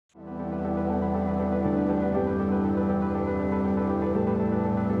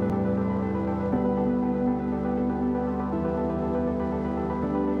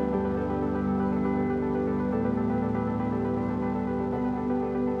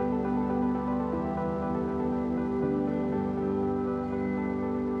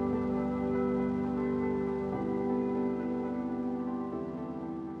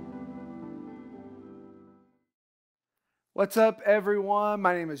What's up, everyone?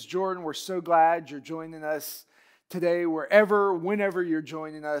 My name is Jordan. We're so glad you're joining us today, whenever you're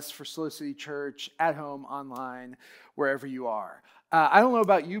joining us for SLO City Church, at home, online, wherever you are. I don't know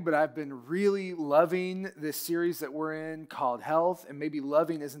about you, but I've been really loving this series that we're in called Health, and maybe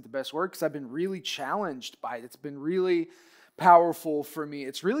loving isn't the best word because I've been really challenged by it. It's been really powerful for me.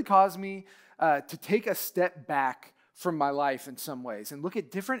 It's really caused me to take a step back from my life in some ways and look at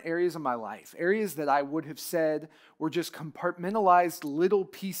different areas of my life, areas that I would have said were just compartmentalized little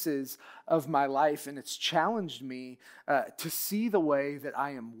pieces of my life. And it's challenged me to see the way that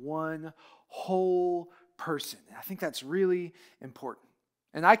I am one whole person. And I think that's really important.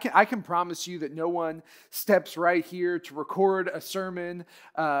 And I can promise you that no one steps right here to record a sermon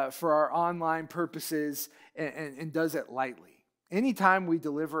for our online purposes and does it lightly. Anytime we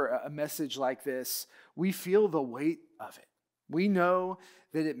deliver a message like this, we feel the weight of it. We know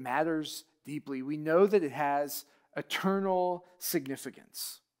that it matters deeply. We know that it has eternal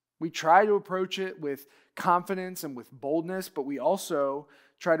significance. We try to approach it with confidence and with boldness, but we also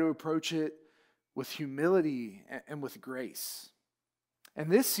try to approach it with humility and with grace.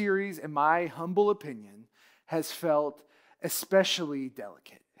 And this series, in my humble opinion, has felt especially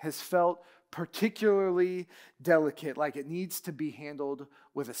delicate, has felt particularly delicate, like it needs to be handled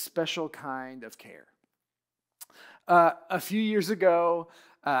with a special kind of care. A few years ago,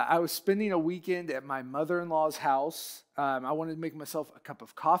 I was spending a weekend at my mother-in-law's house. I wanted to make myself a cup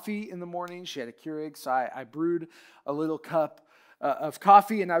of coffee in the morning. She had a Keurig, so I brewed a little cup of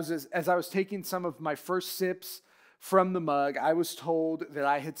coffee, and as I was taking some of my first sips from the mug, I was told that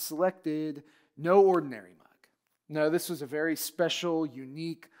I had selected no ordinary mug. No, this was a very special,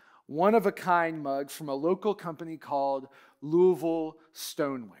 unique, one-of-a-kind mug from a local company called Louisville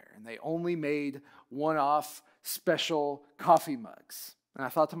Stoneware, and they only made one-off special coffee mugs. And I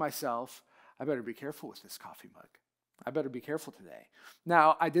thought to myself, I better be careful with this coffee mug. I better be careful today.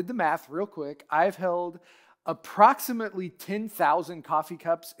 Now, I did the math real quick. I've held approximately 10,000 coffee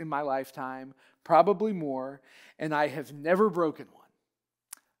cups in my lifetime, probably more, and I have never broken one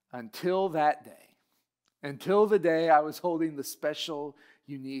until that day. Until the day I was holding the special,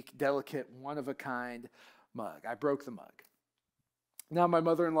 unique, delicate, one-of-a-kind mug. I broke the mug. Now, my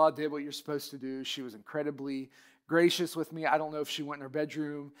mother-in-law did what you're supposed to do. She was incredibly gracious with me. I don't know if she went in her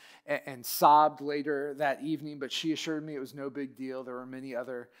bedroom and sobbed later that evening, but she assured me it was no big deal. There were many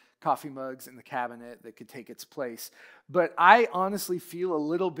other coffee mugs in the cabinet that could take its place. But I honestly feel a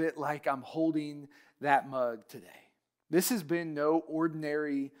little bit like I'm holding that mug today. This has been no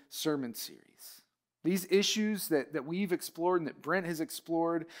ordinary sermon series. These issues that we've explored and that Brent has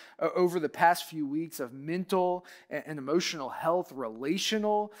explored over the past few weeks of mental and emotional health,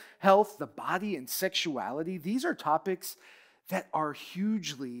 relational health, the body and sexuality, these are topics that are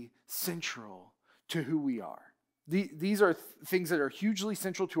hugely central to who we are. These are things that are hugely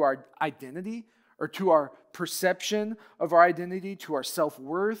central to our identity or to our perception of our identity, to our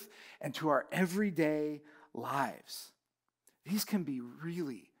self-worth, and to our everyday lives. These can be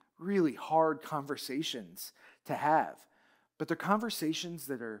really hard conversations to have, but they're conversations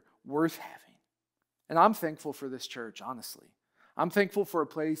that are worth having. And I'm thankful for this church, honestly. I'm thankful for a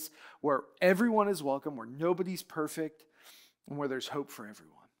place where everyone is welcome, where nobody's perfect, and where there's hope for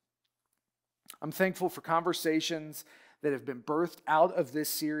everyone. I'm thankful for conversations that have been birthed out of this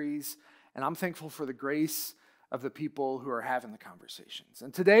series, and I'm thankful for the grace of the people who are having the conversations.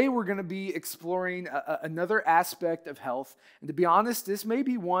 And today we're going to be exploring another aspect of health. And to be honest, this may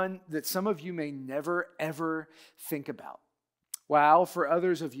be one that some of you may never, ever think about. While for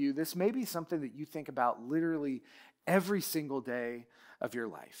others of you, this may be something that you think about literally every single day of your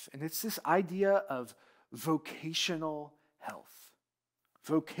life. And it's this idea of vocational health.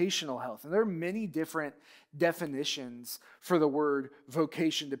 Vocational health. And there are many different definitions for the word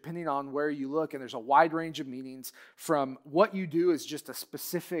vocation depending on where you look. And there's a wide range of meanings from what you do as just a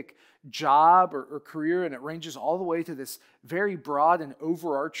specific job or career. And it ranges all the way to this very broad and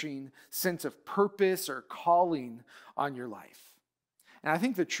overarching sense of purpose or calling on your life. And I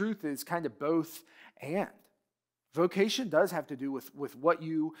think the truth is kind of both and. Vocation does have to do with what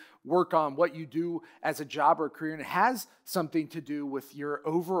you work on, what you do as a job or a career, and it has something to do with your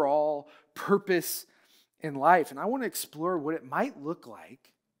overall purpose in life. And I want to explore what it might look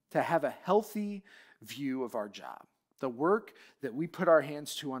like to have a healthy view of our job, the work that we put our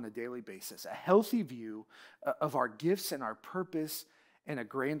hands to on a daily basis, a healthy view of our gifts and our purpose in a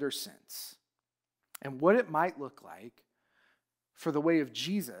grander sense, and what it might look like for the way of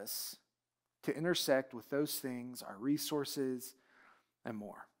Jesus to intersect with those things, our resources, and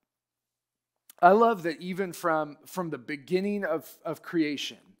more. I love that even from the beginning of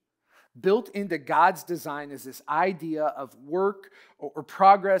creation, Built into God's design is this idea of work or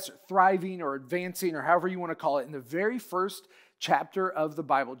progress or thriving or advancing or however you want to call it. In the very first chapter of the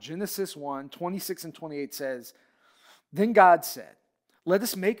Bible, Genesis 1, 26 and 28 says, "Then God said, 'Let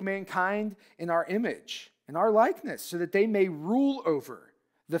us make mankind in our image, in our likeness, so that they may rule over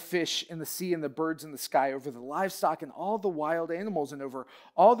the fish in the sea and the birds in the sky, over the livestock and all the wild animals, and over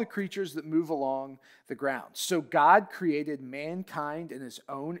all the creatures that move along the ground.' So God created mankind in his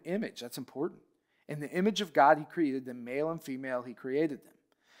own image." That's important. In the image of God, he created them, male and female, he created them.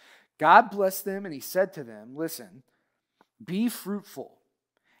 God blessed them, and he said to them, listen, "Be fruitful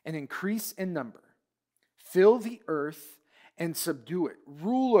and increase in number. Fill the earth and subdue it.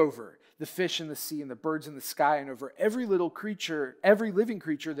 Rule over the fish in the sea and the birds in the sky, and over every little creature, every living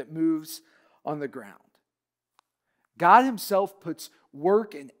creature that moves on the ground." God himself puts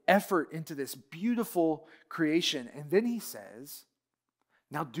work and effort into this beautiful creation. And then he says,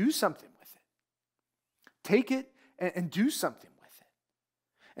 now do something with it. Take it and do something with it.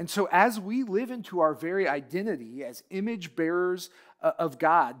 And so as we live into our very identity as image bearers of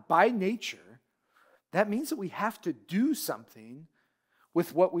God by nature, that means that we have to do something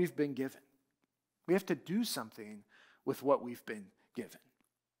with what we've been given. We have to do something with what we've been given.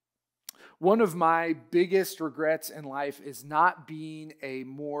 One of my biggest regrets in life is not being a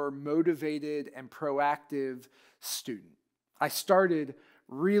more motivated and proactive student. I started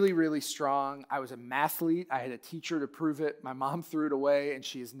really, really strong. I was a mathlete. I had a teacher to prove it. My mom threw it away, and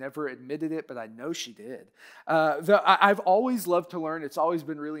she has never admitted it, but I know she did. I've always loved to learn. It's always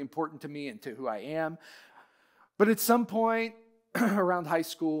been really important to me and to who I am. But at some point around high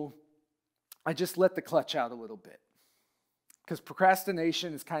school, I just let the clutch out a little bit. Because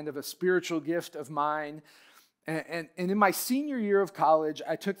procrastination is kind of a spiritual gift of mine. And in my senior year of college,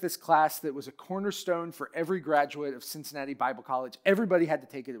 I took this class that was a cornerstone for every graduate of Cincinnati Bible College. Everybody had to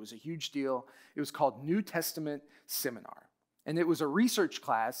take it. It was a huge deal. It was called New Testament Seminar. And it was a research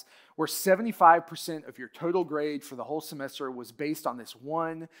class where 75% of your total grade for the whole semester was based on this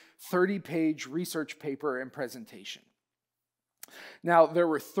one 30-page research paper and presentation. Now, there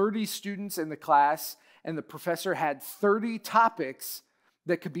were 30 students in the class, and the professor had 30 topics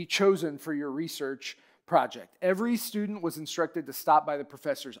that could be chosen for your research project. Every student was instructed to stop by the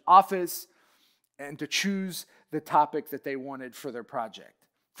professor's office and to choose the topic that they wanted for their project.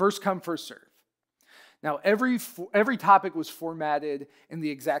 First come, first serve. Now, every topic was formatted in the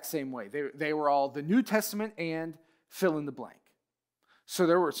exact same way. They were all the New Testament and fill in the blank. So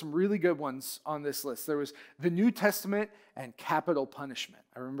there were some really good ones on this list. There was the New Testament and capital punishment.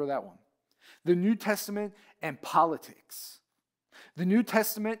 I remember that one. The New Testament and politics. The New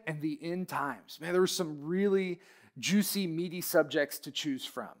Testament and the end times. Man, there were some really juicy, meaty subjects to choose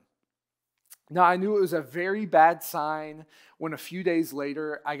from. Now, I knew it was a very bad sign when a few days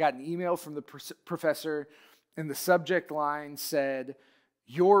later, I got an email from the professor, and the subject line said,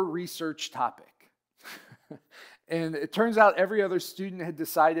 "Your research topic." And it turns out every other student had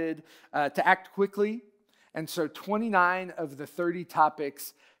decided to act quickly. And so 29 of the 30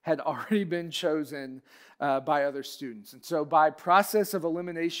 topics had already been chosen by other students. And so by process of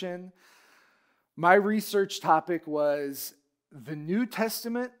elimination, my research topic was the New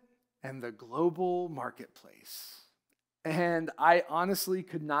Testament and the global marketplace. And I honestly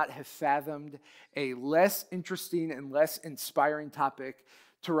could not have fathomed a less interesting and less inspiring topic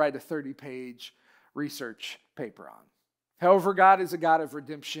to write a 30-page research paper on. However, God is a God of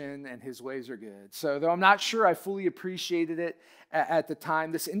redemption, and his ways are good. So though I'm not sure I fully appreciated it at the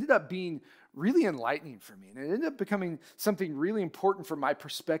time, this ended up being really enlightening for me. And it ended up becoming something really important for my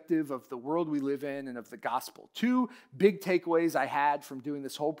perspective of the world we live in and of the gospel. Two big takeaways I had from doing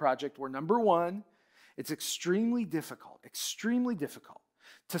this whole project were, number one, it's extremely difficult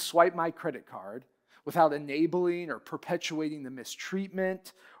to swipe my credit card without enabling or perpetuating the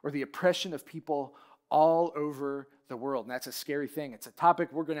mistreatment or the oppression of people all over the world. And that's a scary thing. It's a topic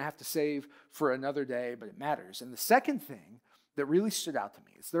we're going to have to save for another day, but it matters. And the second thing that really stood out to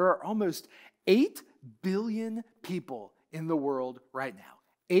me is there are almost 8 billion people in the world right now.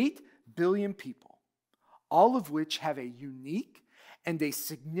 8 billion people, all of which have a unique and a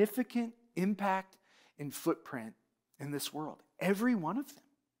significant impact and footprint in this world. Every one of them.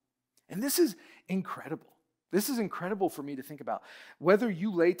 And this is incredible. This is incredible for me to think about. Whether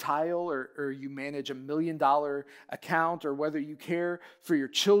you lay tile or you manage $1 million account, or whether you care for your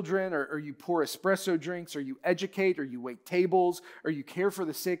children or you pour espresso drinks, or you educate, or you wait tables, or you care for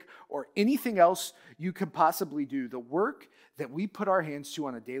the sick, or anything else you could possibly do, the work that we put our hands to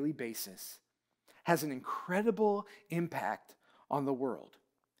on a daily basis has an incredible impact on the world,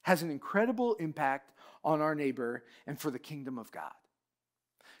 has an incredible impact on our neighbor and for the kingdom of God.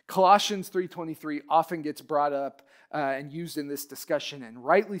 Colossians 3:23 often gets brought up and used in this discussion, and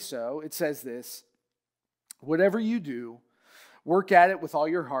rightly so. It says this: "Whatever you do, work at it with all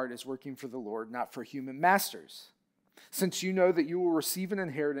your heart as working for the Lord, not for human masters, since you know that you will receive an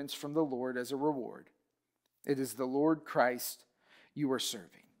inheritance from the Lord as a reward. It is the Lord Christ you are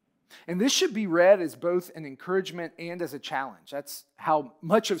serving." And this should be read as both an encouragement and as a challenge. That's how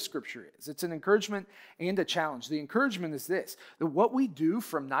much of Scripture is. It's an encouragement and a challenge. The encouragement is this: that what we do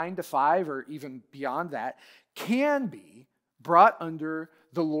from 9 to 5 or even beyond that can be brought under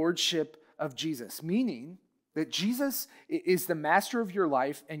the lordship of Jesus, meaning that Jesus is the master of your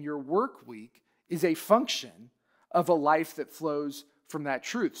life and your work week is a function of a life that flows from that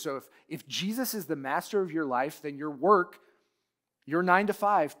truth. So if Jesus is the master of your life, then your work, your 9 to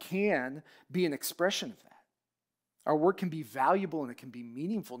 5, can be an expression of that. Our work can be valuable and it can be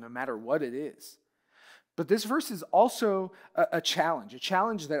meaningful no matter what it is. But this verse is also a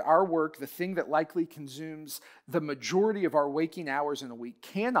challenge that our work, the thing that likely consumes the majority of our waking hours in a week,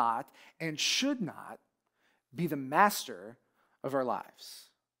 cannot and should not be the master of our lives.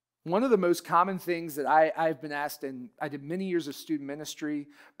 One of the most common things that I've been asked, and I did many years of student ministry,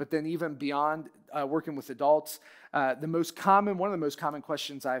 but then even beyond working with adults, one of the most common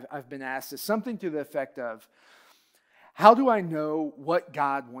questions I've been asked is something to the effect of, how do I know what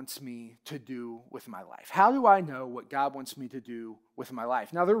God wants me to do with my life? How do I know what God wants me to do with my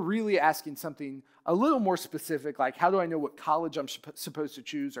life? Now, they're really asking something a little more specific, like how do I know what college I'm supposed to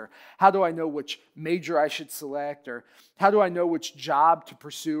choose, or how do I know which major I should select, or how do I know which job to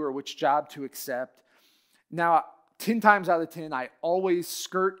pursue or which job to accept? Now, 10 times out of 10, I always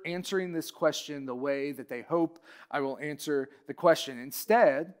skirt answering this question the way that they hope I will answer the question.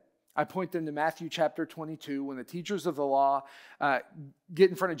 Instead, I point them to Matthew chapter 22 when the teachers of the law get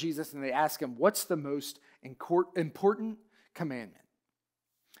in front of Jesus and they ask him, what's the most important commandment?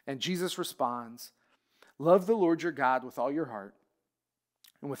 And Jesus responds, love the Lord your God with all your heart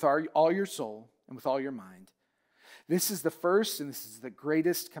and with all your soul and with all your mind. This is the first and this is the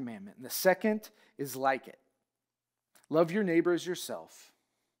greatest commandment. And the second is like it. Love your neighbor as yourself.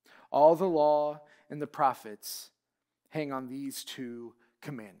 All the law and the prophets hang on these two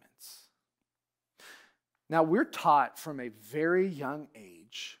commandments. Now, we're taught from a very young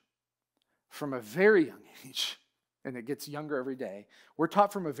age, and it gets younger every day, we're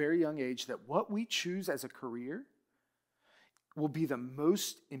taught from a very young age that what we choose as a career will be the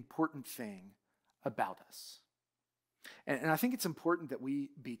most important thing about us. And I think it's important that we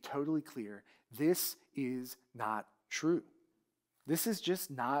be totally clear, this is not true. This is just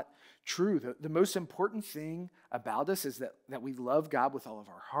not true. The most important thing about us is that we love God with all of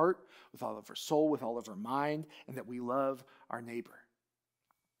our heart, with all of our soul, with all of our mind, and that we love our neighbor.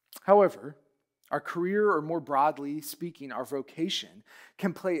 However, our career, or more broadly speaking, our vocation,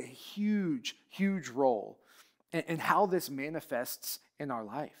 can play a huge, huge role in how this manifests in our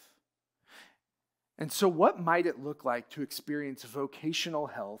life. And so what might it look like to experience vocational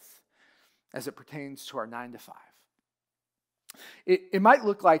health as it pertains to our 9 to 5? It might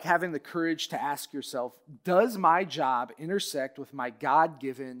look like having the courage to ask yourself, does my job intersect with my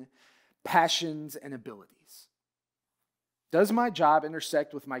God-given passions and abilities? Does my job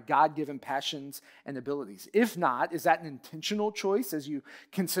intersect with my God-given passions and abilities? If not, is that an intentional choice as you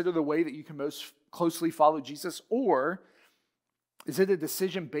consider the way that you can most closely follow Jesus? Or is it a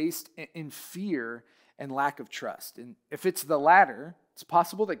decision based in fear and lack of trust? And if it's the latter, it's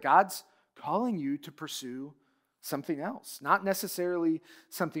possible that God's calling you to pursue something else, not necessarily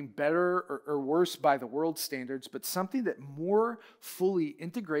something better or worse by the world's standards, but something that more fully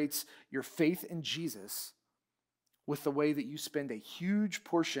integrates your faith in Jesus with the way that you spend a huge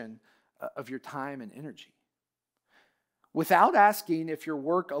portion of your time and energy. Without asking if your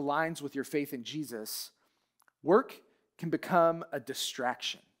work aligns with your faith in Jesus, work can become a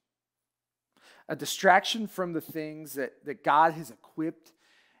distraction from the things that God has equipped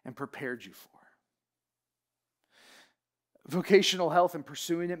and prepared you for. Vocational health and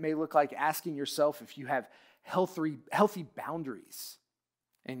pursuing it may look like asking yourself if you have healthy boundaries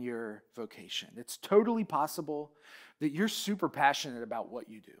in your vocation. It's totally possible that you're super passionate about what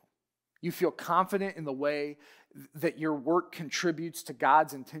you do. You feel confident in the way that your work contributes to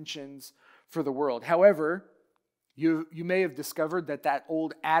God's intentions for the world. However, you may have discovered that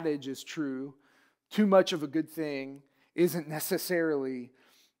old adage is true. Too much of a good thing isn't necessarily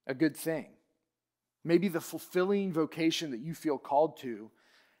a good thing. Maybe the fulfilling vocation that you feel called to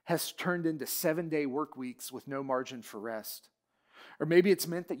has turned into 7-day work weeks with no margin for rest. Or maybe it's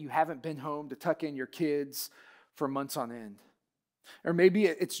meant that you haven't been home to tuck in your kids for months on end. Or maybe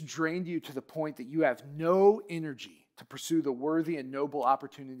it's drained you to the point that you have no energy to pursue the worthy and noble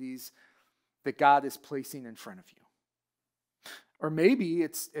opportunities that God is placing in front of you. Or maybe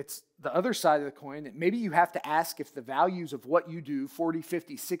it's the other side of the coin. Maybe you have to ask if the values of what you do 40,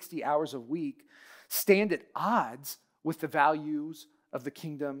 50, 60 hours a week stand at odds with the values of the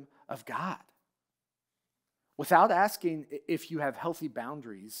kingdom of God. Without asking if you have healthy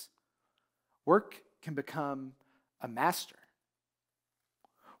boundaries, work can become a master.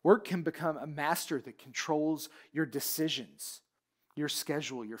 Work can become a master that controls your decisions, your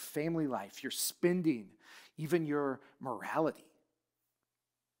schedule, your family life, your spending, even your morality.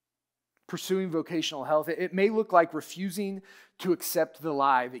 Pursuing vocational health, it may look like refusing to accept the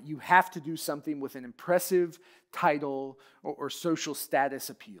lie that you have to do something with an impressive title or social status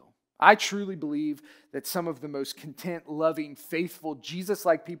appeal. I truly believe that some of the most content, loving, faithful,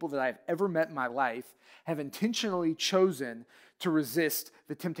 Jesus-like people that I've ever met in my life have intentionally chosen to resist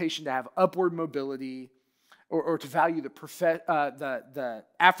the temptation to have upward mobility or to value the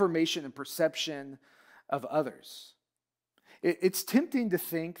affirmation and perception of others. It's tempting to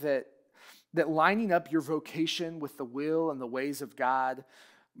think that lining up your vocation with the will and the ways of God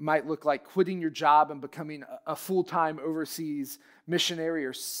might look like quitting your job and becoming a full-time overseas missionary,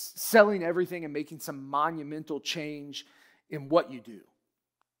 or selling everything and making some monumental change in what you do.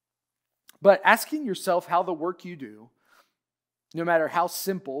 But asking yourself how the work you do, no matter how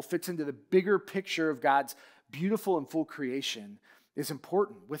simple, fits into the bigger picture of God's beautiful and full creation is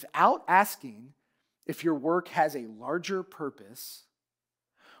important. Without asking if your work has a larger purpose,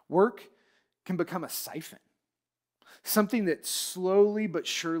 work can become a syphon, something that slowly but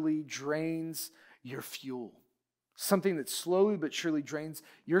surely drains your fuel, something that slowly but surely drains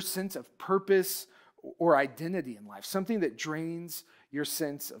your sense of purpose or identity in life, something that drains your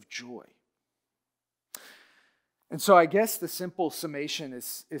sense of joy. And so I guess the simple summation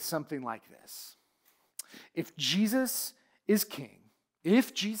is something like this. If Jesus is king,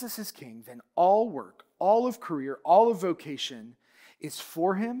 then all work, all of career, all of vocation is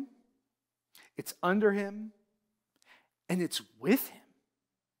for him, it's under him, and it's with him.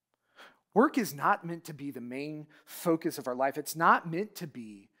 Work is not meant to be the main focus of our life. It's not meant to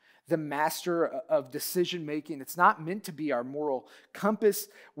be the master of decision making. It's not meant to be our moral compass.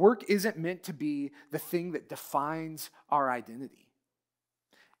 Work isn't meant to be the thing that defines our identity.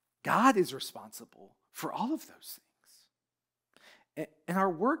 God is responsible for all of those things. And our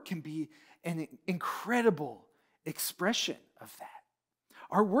work can be an incredible expression of that.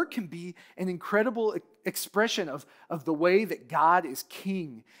 Our work can be an incredible expression of the way that God is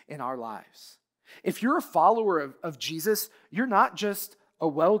king in our lives. If you're a follower of Jesus, you're not just a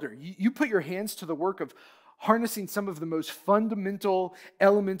welder. You put your hands to the work of harnessing some of the most fundamental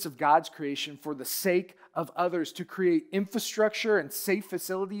elements of God's creation for the sake of others, to create infrastructure and safe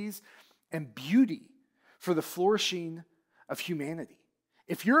facilities and beauty for the flourishing of humanity.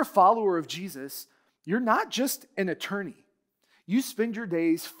 If you're a follower of Jesus, you're not just an attorney. You spend your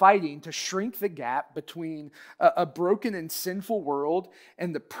days fighting to shrink the gap between a broken and sinful world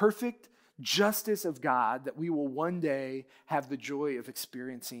and the perfect justice of God that we will one day have the joy of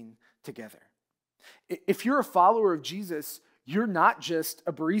experiencing together. If you're a follower of Jesus, you're not just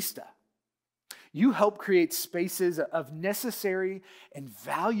a barista. You help create spaces of necessary and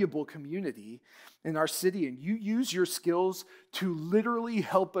valuable community in our city, and you use your skills to literally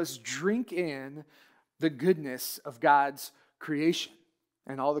help us drink in the goodness of God's creation.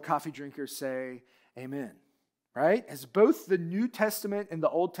 And all the coffee drinkers say, amen. Right? As both the New Testament and the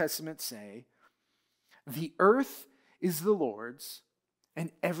Old Testament say, the earth is the Lord's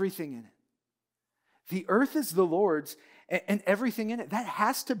and everything in it. The earth is the Lord's and everything in it. That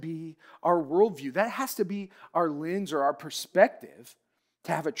has to be our worldview. That has to be our lens or our perspective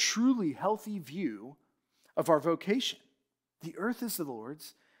to have a truly healthy view of our vocation. The earth is the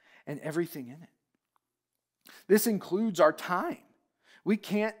Lord's and everything in it. This includes our time. We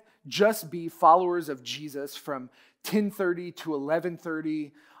can't just be followers of Jesus from 10:30 to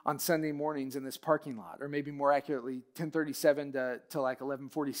 11:30 on Sunday mornings in this parking lot, or maybe more accurately, 10:37 to like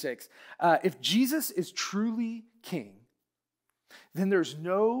 11:46. If Jesus is truly king, then there's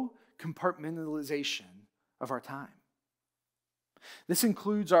no compartmentalization of our time. This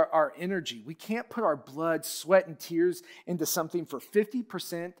includes our energy. We can't put our blood, sweat, and tears into something for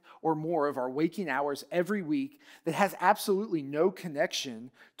 50% or more of our waking hours every week that has absolutely no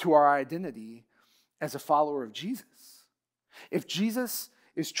connection to our identity as a follower of Jesus. If Jesus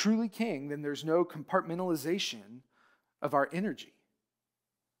is truly king, then there's no compartmentalization of our energy.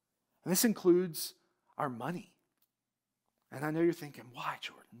 And this includes our money. And I know you're thinking, why,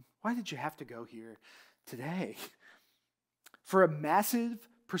 Jordan? Why did you have to go here today? For a massive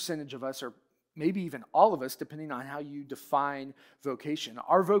percentage of us, or maybe even all of us, depending on how you define vocation.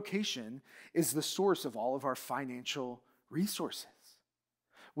 Our vocation is the source of all of our financial resources,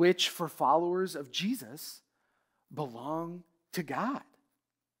 which for followers of Jesus belong to God.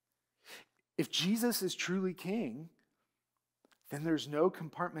 If Jesus is truly king, then there's no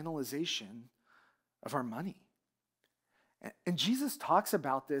compartmentalization of our money. And Jesus talks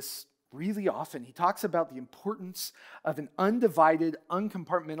about this really often. He talks about the importance of an undivided,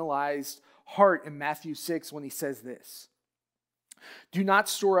 uncompartmentalized heart in Matthew 6 when he says this: "Do not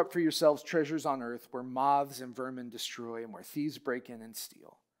store up for yourselves treasures on earth where moths and vermin destroy and where thieves break in and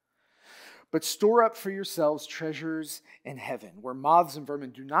steal. But store up for yourselves treasures in heaven where moths and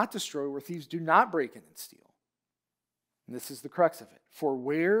vermin do not destroy, where thieves do not break in and steal." And this is the crux of it. "For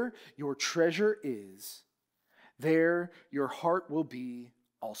where your treasure is, there your heart will be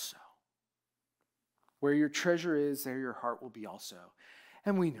also." Where your treasure is, there your heart will be also.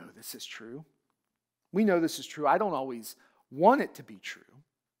 And we know this is true. We know this is true. I don't always want it to be true.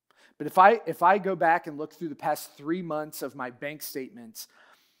 But if I go back and look through the past 3 months of my bank statements,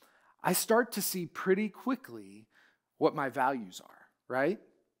 I start to see pretty quickly what my values are, right?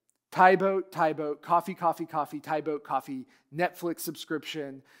 Thai boat, coffee, Thai boat, coffee, Netflix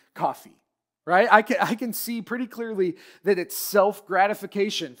subscription, coffee, right? I can see pretty clearly that it's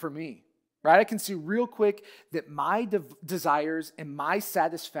self-gratification for me, right? I can see real quick that my desires and my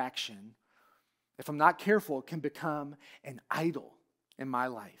satisfaction, if I'm not careful, can become an idol in my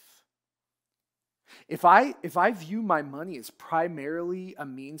life. If I view my money as primarily a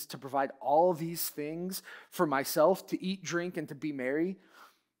means to provide all these things for myself, to eat, drink, and to be merry,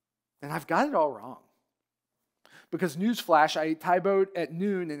 then I've got it all wrong. Because newsflash, I ate Thai boat at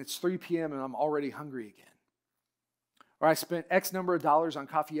noon and it's 3 p.m. and I'm already hungry again. Or I spent X number of dollars on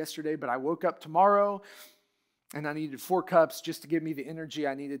coffee yesterday, but I woke up tomorrow and I needed 4 cups just to give me the energy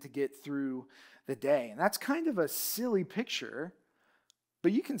I needed to get through the day. And that's kind of a silly picture,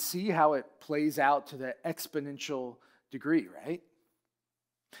 but you can see how it plays out to the exponential degree, right?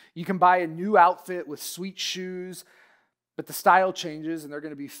 You can buy a new outfit with sweet shoes, but the style changes and they're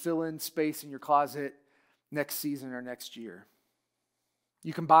going to be filling space in your closet next season or next year.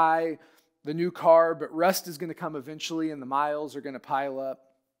 You can buy the new car, but rust is going to come eventually and the miles are going to pile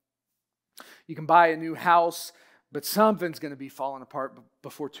up. You can buy a new house, but something's going to be falling apart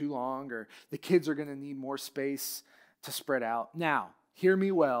before too long, or the kids are going to need more space to spread out. Now, hear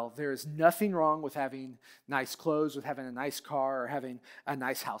me well. There is nothing wrong with having nice clothes, with having a nice car, or having a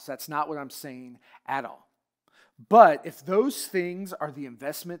nice house. That's not what I'm saying at all. But if those things are the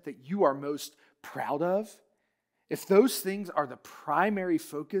investment that you are most proud of, if those things are the primary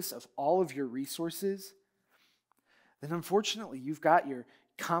focus of all of your resources, then unfortunately you've got your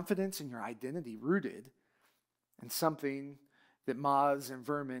confidence and your identity rooted in something that moths and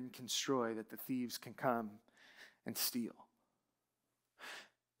vermin can destroy, that the thieves can come and steal.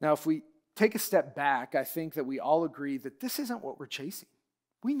 Now, if we take a step back, I think that we all agree that this isn't what we're chasing.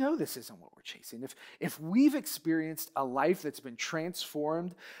 We know this isn't what we're chasing. If we've experienced a life that's been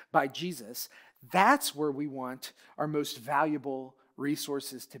transformed by Jesus, that's where we want our most valuable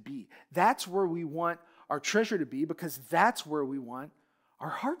resources to be. That's where we want our treasure to be, because that's where we want our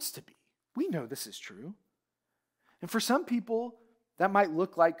hearts to be. We know this is true. And for some people, that might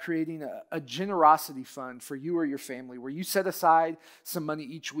look like creating a generosity fund for you or your family, where you set aside some money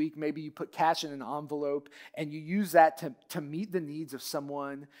each week. Maybe you put cash in an envelope and you use that to meet the needs of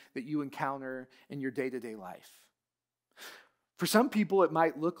someone that you encounter in your day-to-day life. For some people, it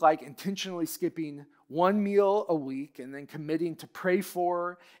might look like intentionally skipping one meal a week and then committing to pray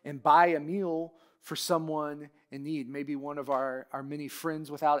for and buy a meal for someone in need. Maybe one of our many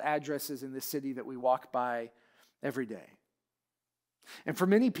friends without addresses in the city that we walk by every day. And for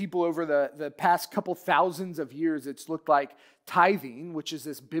many people over the past couple thousands of years, it's looked like tithing, which is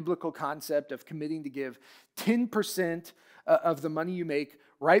this biblical concept of committing to give 10% of the money you make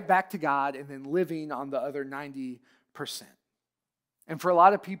right back to God and then living on the other 90%. And for a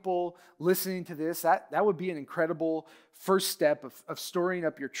lot of people listening to this, that would be an incredible first step of storing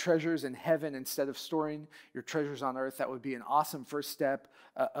up your treasures in heaven instead of storing your treasures on earth. That would be an awesome first step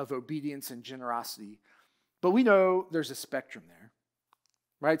of obedience and generosity. But we know there's a spectrum there,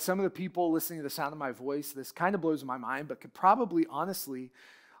 right? Some of the people listening to the sound of my voice, this kind of blows my mind, but could probably honestly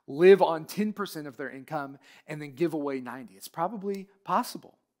live on 10% of their income and then give away 90%. It's probably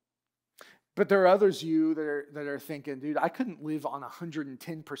possible. But there are others that are thinking, dude, I couldn't live on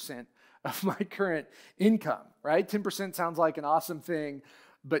 110% of my current income, right? 10% sounds like an awesome thing,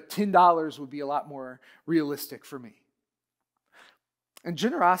 but $10 would be a lot more realistic for me. And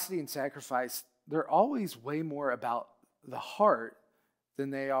generosity and sacrifice, they're always way more about the heart than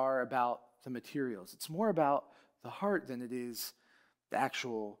they are about the materials. It's more about the heart than it is the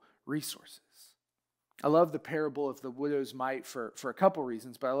actual resources. I love the parable of the widow's mite for a couple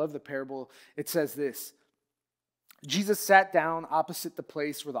reasons, but I love the parable. It says this: Jesus sat down opposite the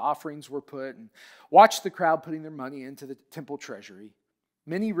place where the offerings were put and watched the crowd putting their money into the temple treasury.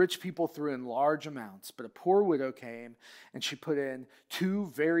 Many rich people threw in large amounts, but a poor widow came and she put in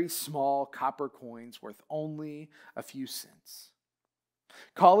 2 very small copper coins worth only a few cents.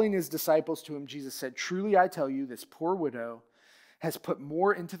 Calling his disciples to him, Jesus said, "Truly I tell you, this poor widow has put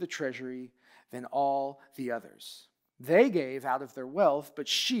more into the treasury than all the others. They gave out of their wealth, but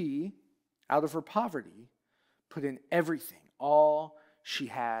she, out of her poverty, put in everything, all she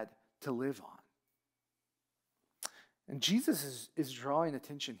had to live on." And Jesus is drawing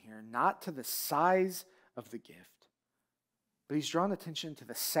attention here, not to the size of the gift, but he's drawing attention to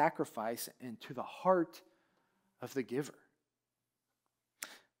the sacrifice and to the heart of the giver.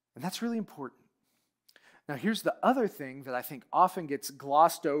 And that's really important. Now, here's the other thing that I think often gets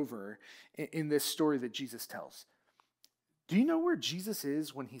glossed over in this story that Jesus tells. Do you know where Jesus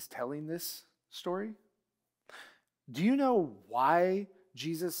is when he's telling this story? Do you know why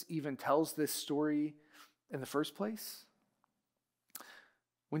Jesus even tells this story in the first place?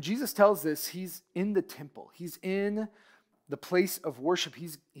 When Jesus tells this, he's in the temple. He's in the place of worship.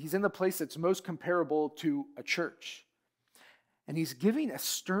 He's in the place that's most comparable to a church. And he's giving a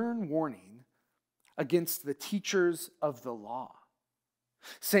stern warning against the teachers of the law,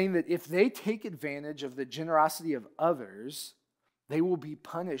 saying that if they take advantage of the generosity of others, they will be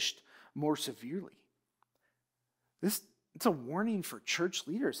punished more severely. It's a warning for church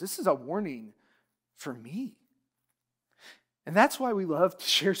leaders. This is a warning for me. And that's why we love to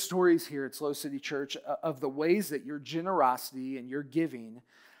share stories here at SLO City Church of the ways that your generosity and your giving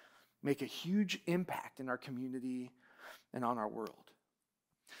make a huge impact in our community and on our world.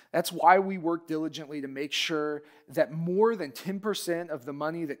 That's why we work diligently to make sure that more than 10% of the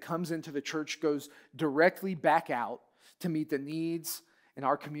money that comes into the church goes directly back out to meet the needs in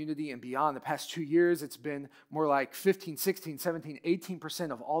our community and beyond. The past 2 years, it's been more like 15, 16, 17,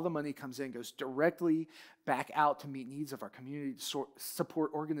 18% of all the money comes in goes directly back out to meet needs of our community, to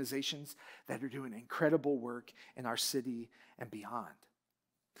support organizations that are doing incredible work in our city and beyond.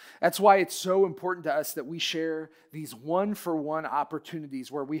 That's why it's so important to us that we share these one-for-one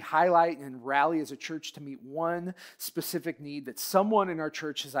opportunities where we highlight and rally as a church to meet one specific need that someone in our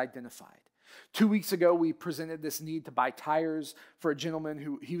church has identified. 2 weeks ago, we presented this need to buy tires for a gentleman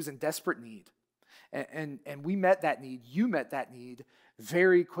who he was in desperate need. And we met that need. You met that need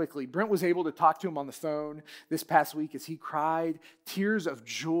very quickly. Brent was able to talk to him on the phone this past week as he cried tears of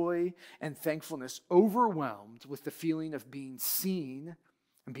joy and thankfulness, overwhelmed with the feeling of being seen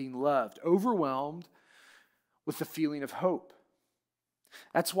and being loved, overwhelmed with the feeling of hope.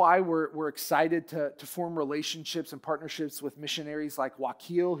 That's why we're excited to form relationships and partnerships with missionaries like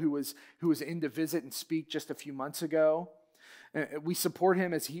Wakil, who was in to visit and speak just a few months ago. We support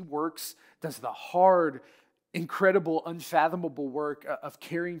him as he does the hard, incredible, unfathomable work of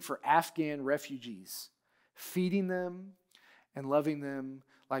caring for Afghan refugees, feeding them and loving them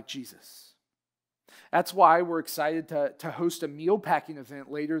like Jesus. That's why we're excited to host a meal packing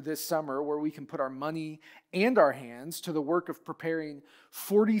event later this summer where we can put our money and our hands to the work of preparing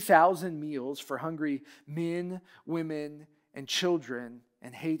 40,000 meals for hungry men, women, and children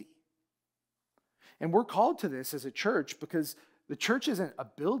in Haiti. And we're called to this as a church because the church isn't a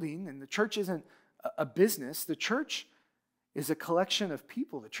building and the church isn't a business. The church is a collection of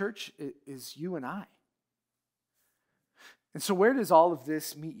people. The church is you and I. And so where does all of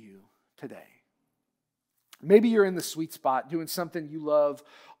this meet you today? Maybe you're in the sweet spot doing something you love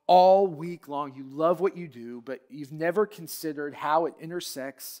all week long. You love what you do, but you've never considered how it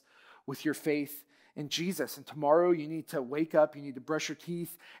intersects with your faith in Jesus. And tomorrow you need to wake up, you need to brush your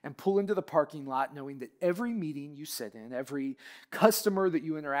teeth and pull into the parking lot knowing that every meeting you sit in, every customer that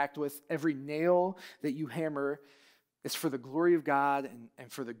you interact with, every nail that you hammer is for the glory of God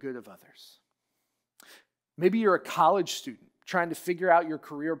and for the good of others. Maybe you're a college student trying to figure out your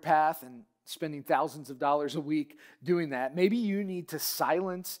career path and spending thousands of dollars a week doing that. Maybe you need to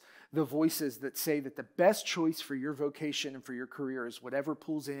silence the voices that say that the best choice for your vocation and for your career is whatever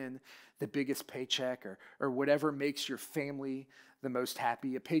pulls in the biggest paycheck or whatever makes your family the most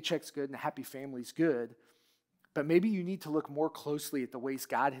happy. A paycheck's good and a happy family's good, but maybe you need to look more closely at the ways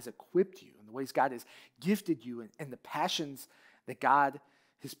God has equipped you and the ways God has gifted you and the passions that God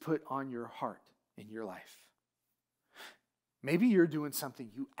has put on your heart in your life. Maybe you're doing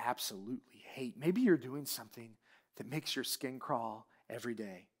something you absolutely hate. Maybe you're doing something that makes your skin crawl every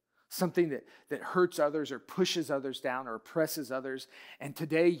day. something that hurts others or pushes others down or oppresses others. And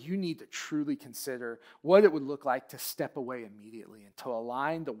today you need to truly consider what it would look like to step away immediately and to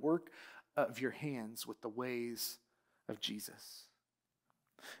align the work of your hands with the ways of Jesus.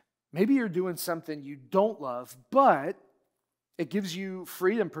 Maybe you're doing something you don't love, but it gives you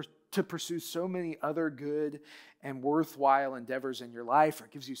freedom to pursue so many other good and worthwhile endeavors in your life, or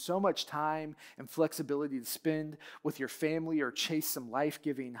it gives you so much time and flexibility to spend with your family or chase some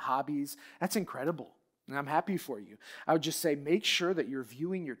life-giving hobbies. That's incredible, and I'm happy for you. I would just say make sure that you're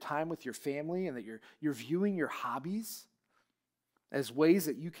viewing your time with your family and that you're viewing your hobbies as ways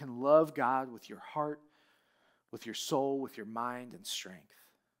that you can love God with your heart, with your soul, with your mind and strength.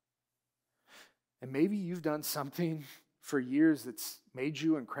 And maybe you've done something for years that's made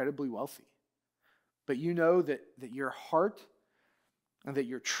you incredibly wealthy. But you know that your heart and that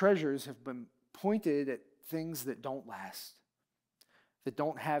your treasures have been pointed at things that don't last, that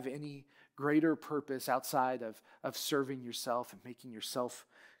don't have any greater purpose outside of serving yourself and making yourself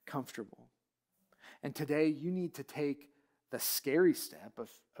comfortable. And today you need to take the scary step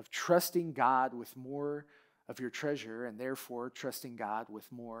of trusting God with more of your treasure and therefore trusting God with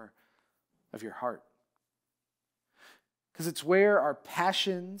more of your heart. Because it's where our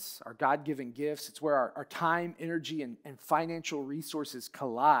passions, our God-given gifts, it's where our time, energy, and financial resources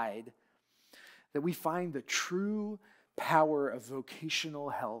collide that we find the true power of vocational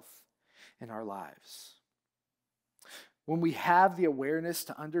health in our lives. When we have the awareness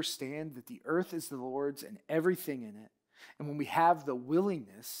to understand that the earth is the Lord's and everything in it, and when we have the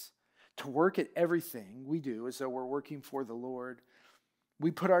willingness to work at everything we do as though we're working for the Lord,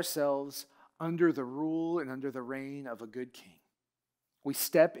 we put ourselves under the rule and under the reign of a good king. We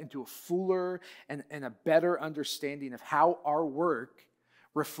step into a fuller and a better understanding of how our work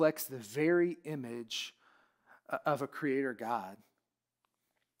reflects the very image of a creator God.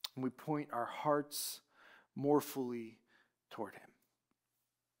 And we point our hearts more fully toward him.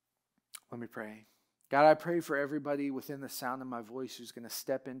 Let me pray. God, I pray for everybody within the sound of my voice who's going to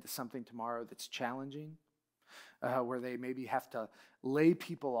step into something tomorrow that's challenging, where they maybe have to lay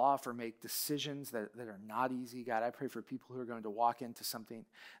people off or make decisions that are not easy. God, I pray for people who are going to walk into something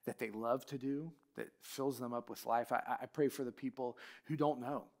that they love to do, that fills them up with life. I pray for the people who don't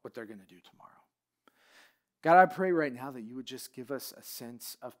know what they're going to do tomorrow. God, I pray right now that you would just give us a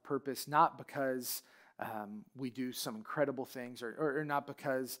sense of purpose, not because we do some incredible things or not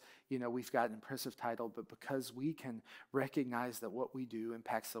because, we've got an impressive title, but because we can recognize that what we do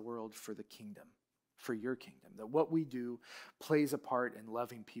impacts the world for the kingdom, for your kingdom, that what we do plays a part in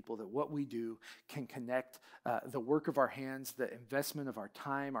loving people, that what we do can connect the work of our hands, the investment of our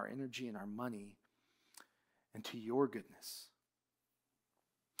time, our energy, and our money into your goodness.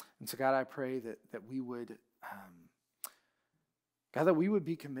 And so, God, I pray that we would, God, that we would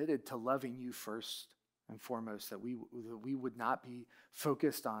be committed to loving you first and foremost, that we would not be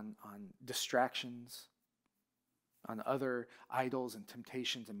focused on distractions, on other idols and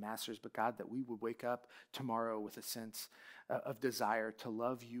temptations and masters, but God, that we would wake up tomorrow with a sense of desire to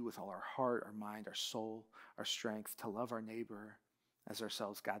love you with all our heart, our mind, our soul, our strength, to love our neighbor as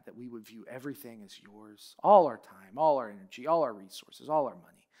ourselves, God, that we would view everything as yours, all our time, all our energy, all our resources, all our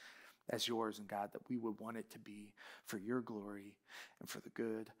money as yours, and God, that we would want it to be for your glory and for the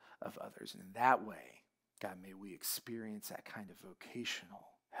good of others. And in that way, God, may we experience that kind of vocational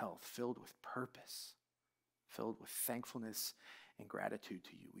health filled with purpose, filled with thankfulness and gratitude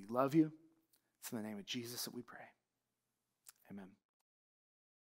to you. We love you. It's in the name of Jesus that we pray. Amen.